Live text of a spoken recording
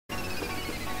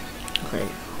Okay.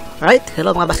 Alright,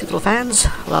 hello mga basketball fans.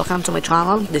 Welcome to my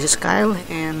channel. This is Kyle,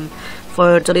 and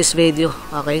for today's video,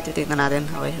 okay, titignan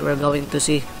natin. Okay, we're going to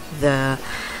see the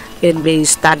NBA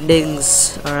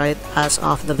standings, alright, as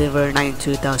of November 9,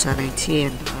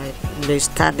 2019. Alright,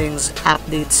 NBA standings,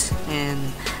 updates,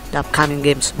 and the upcoming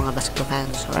games mga basketball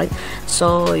fans. Alright,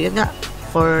 so yun nga,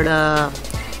 for the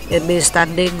NBA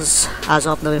standings as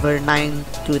of November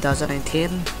 9,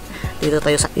 2019. Dito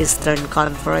tayo sa Eastern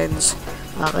Conference.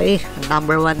 Okay,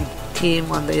 number 1 team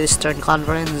on the Eastern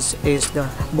Conference is the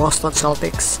Boston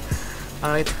Celtics.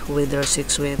 Alright, with their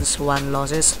 6 wins, 1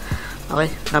 losses. Okay,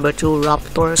 number 2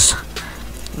 Raptors.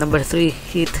 Number 3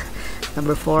 Heat.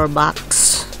 Number 4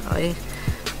 Bucks. Okay,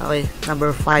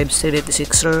 number 5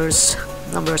 76ers.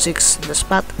 Number 6 the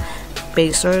spot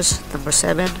Pacers. Number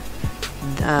 7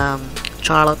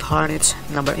 Charlotte Hornets.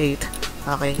 Number 8,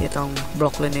 okay, itong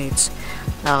Brooklyn Nets.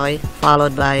 Okay,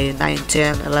 followed by 9,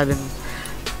 10, 11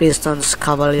 Pistons,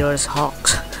 Cavaliers,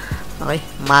 Hawks. Okay,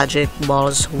 Magic,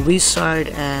 Bulls,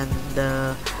 Wizards, and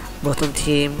the bottom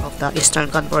team of the Eastern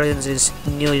Conference is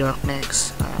New York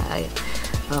Knicks. Alright,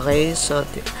 okay, so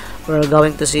we're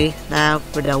going to see now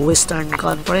for the Western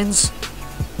Conference.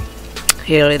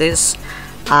 Here it is,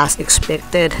 as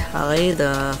expected. Okay,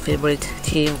 the favorite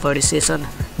team for the season,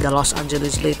 the Los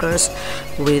Angeles Lakers,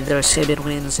 with their 7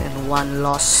 wins and 1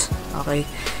 loss. Okay,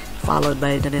 followed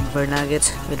by the Denver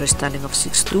Nuggets with their standing of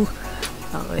 6-2.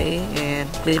 Okay, and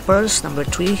Clippers number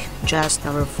 3, Jazz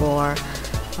number 4.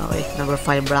 Okay, number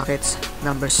 5 Rockets,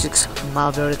 number 6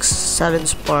 Mavericks, 7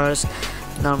 Spurs,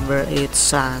 number 8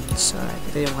 Suns. Alright,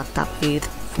 ito yung mga top 8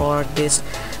 for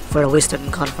the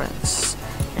Western Conference.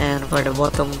 And for the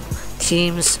bottom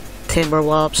teams,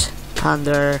 Timberwolves,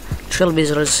 Thunder,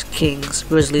 Trailblazers, Kings,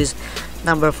 Grizzlies.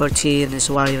 Number 14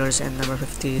 is Warriors, and number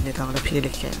 15 itong the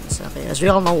Pelicans. Okay, as we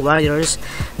all know, Warriors,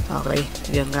 okay,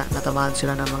 yun nga, natamaan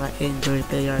sila ng mga injury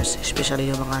players,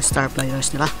 especially yung mga star players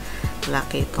nila,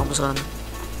 Klay Thompson,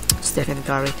 Stephen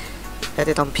Curry. At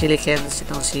itong Pelicans,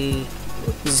 itong si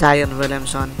Zion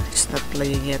Williamson is not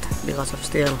playing yet because of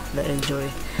still the injury.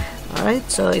 Alright,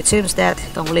 so it seems that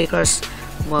itong Lakers,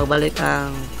 magbalik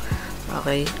ang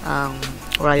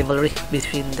rivalry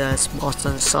between the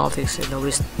Boston Celtics and the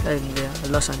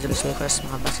Los Angeles Lakers,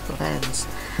 mga basketball fans.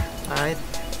 Alright,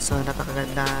 so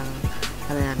napakagandang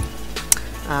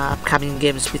upcoming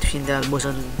games between the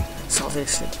Boston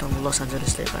Celtics and the Los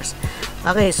Angeles Lakers.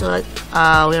 Okay, so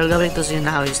we are going to see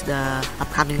now is the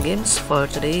upcoming games for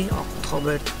today,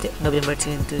 November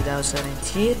 10,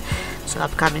 2019. So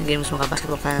upcoming games mga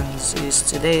basketball fans is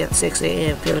today at 6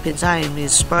 AM Philippine time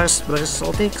is Spurs versus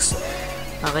Celtics.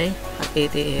 Okay, at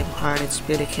 8 AM Hornets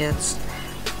Pelicans,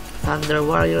 Thunder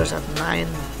Warriors at 9,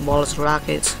 Bulls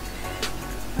Rockets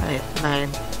at 9,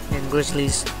 and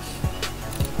Grizzlies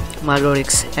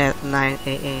Mavericks at 9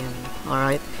 AM.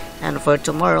 Alright, and for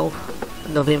tomorrow,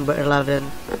 November 11,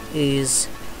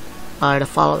 are the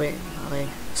following. Okay,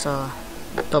 so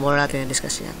tomorrow natin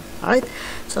discuss yan. Alright,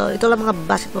 so ito lang mga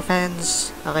basketball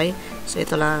fans. Okay, so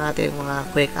ito lang ang ating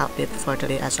mga quick update for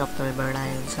today as of November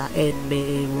 9 sa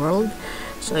NBA World.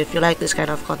 So if you like this kind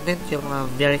of content, yung mga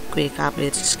very quick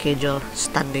updates, schedule,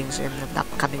 standings, and the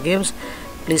upcoming games,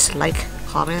 please like,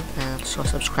 comment, and so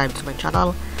subscribe to my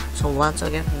channel. So once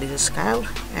again, this is Kyle,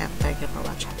 and thank you for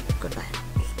watching. Goodbye.